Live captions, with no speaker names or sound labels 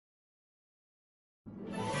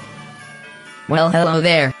Well, hello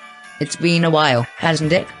there. It's been a while,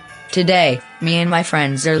 hasn't it? Today, me and my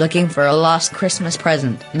friends are looking for a lost Christmas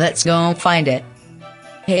present. Let's go find it.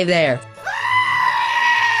 Hey there.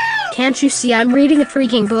 Can't you see I'm reading a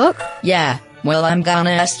freaking book? Yeah, well, I'm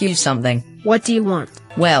gonna ask you something. What do you want?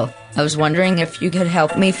 Well, I was wondering if you could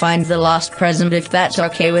help me find the lost present if that's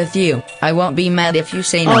okay with you. I won't be mad if you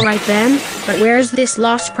say no. Alright then, but where's this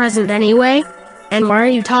lost present anyway? And why are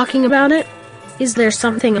you talking about it? Is there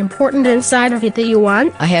something important inside of it that you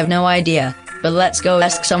want? I have no idea, but let's go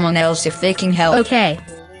ask someone else if they can help. Okay.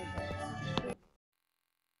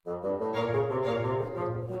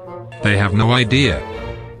 They have no idea.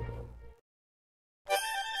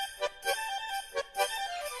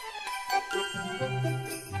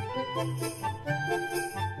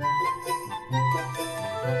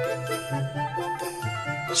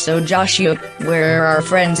 So Joshua, where are our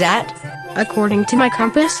friends at? According to my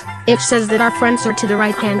compass, it says that our friends are to the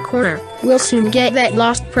right-hand corner. We'll soon get that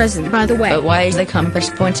lost present, by the way. But why is the compass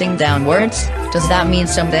pointing downwards? Does that mean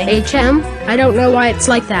something? I don't know why it's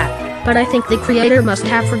like that, but I think the creator must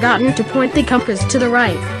have forgotten to point the compass to the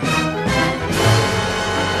right.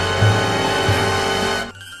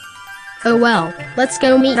 Oh well, let's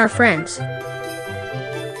go meet our friends.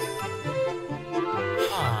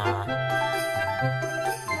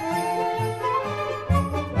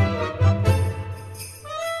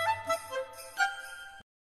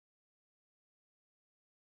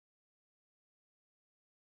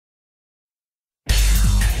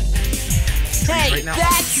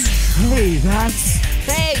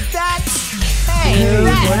 Hey, Dude,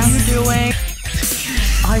 that's... what are you doing?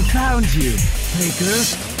 I found you, Faker.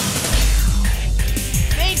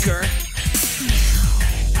 Faker?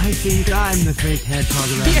 I think I'm the fake hedgehog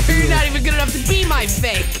around You're here. not even good enough to be my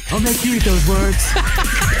fake! I'll make you eat those words.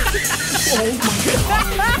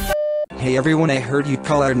 Hey everyone, I heard you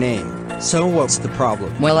call our name. So what's the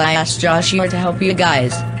problem? Well, I asked Joshua to help you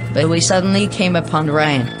guys, but we suddenly came upon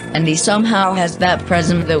Ryan, and he somehow has that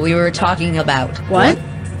present that we were talking about. What?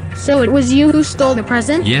 So it was you who stole the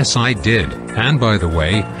present? Yes, I did. And by the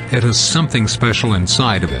way, it has something special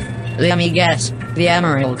inside of it. Let me guess, the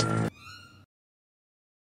emerald.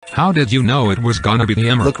 How did you know it was gonna be the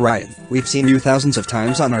emerald? Look Ryan, we've seen you thousands of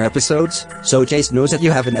times on our episodes, so Chase knows that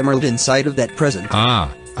you have an emerald inside of that present.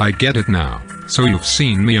 Ah, I get it now. So you've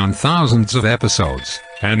seen me on thousands of episodes,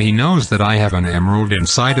 and he knows that I have an emerald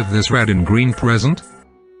inside of this red and green present?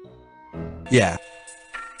 Yeah.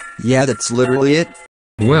 Yeah, that's literally it.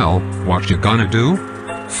 Well, what you gonna do?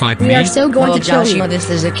 Fight We me? are so going Well, to kill Joshua, you. this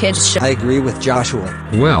is a kid's show. I agree with Joshua.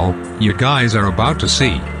 Well, you guys are about to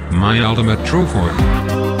see my ultimate true form.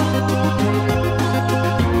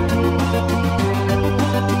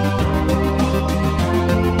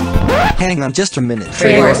 Hang on just a minute.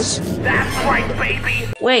 Trailers. That's right, baby!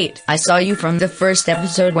 Wait, I saw you from the first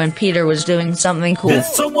episode when Peter was doing something cool. Did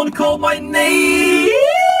someone call my name?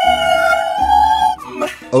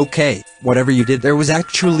 Okay, whatever you did there was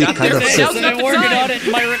actually kind of sick. I'm working on it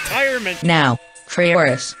in my retirement. Now,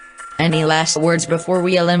 Trailers, any last words before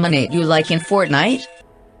we eliminate you like in Fortnite?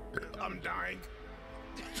 I'm dying.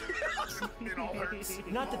 It all hurts.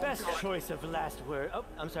 Not the best choice of last word. Oh,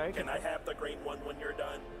 I'm sorry. Can I have the green one when you're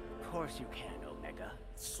done? Of course you can, Omega.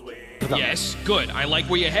 Sweet. Yes, good. I like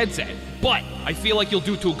where your head's at. But I feel like you'll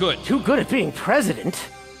do too good. Too good at being president?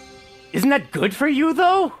 Isn't that good for you,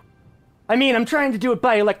 though? I mean, I'm trying to do it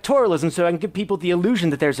by electoralism so I can give people the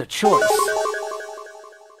illusion that there's a choice.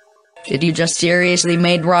 Did you just seriously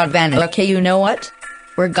made Rod Van? Okay, you know what?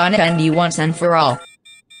 We're gonna end you once and for all.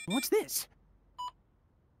 What's this?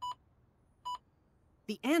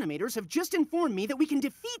 The animators have just informed me that we can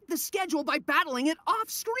defeat the schedule by battling it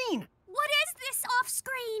off-screen. What is this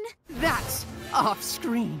off-screen? That's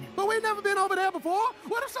off-screen. But we've never been over there before.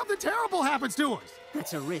 What if something terrible happens to us?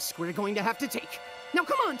 That's a risk we're going to have to take. Now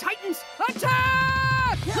come on, Titans!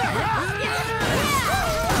 Attack! I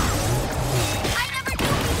never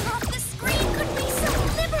knew being off the screen could be so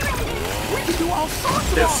liberating. We can do all sorts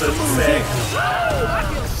of This awesome is moves. sick. Woo! I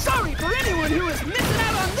feel sorry for anyone who is missing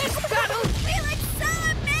out on this battle. Feeling so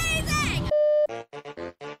amazing!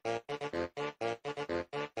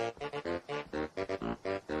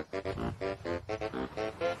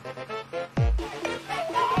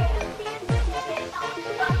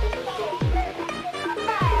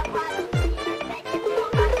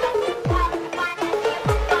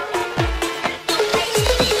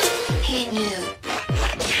 Hey,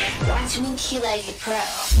 Noob. Watching Key Pro.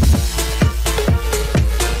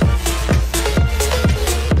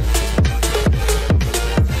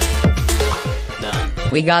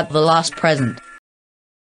 We got the lost present.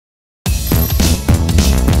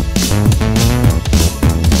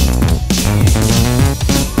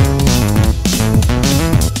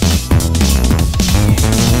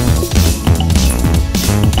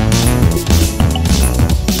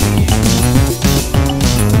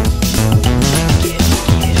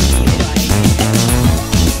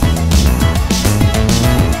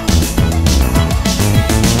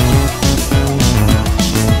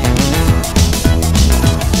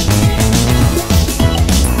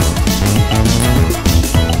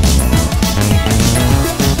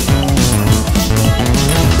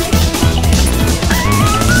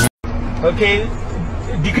 Okay,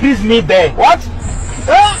 decrease me there. What?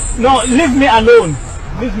 No, leave me alone.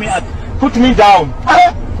 Leave me. Put me down.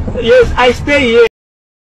 Yes, I stay here.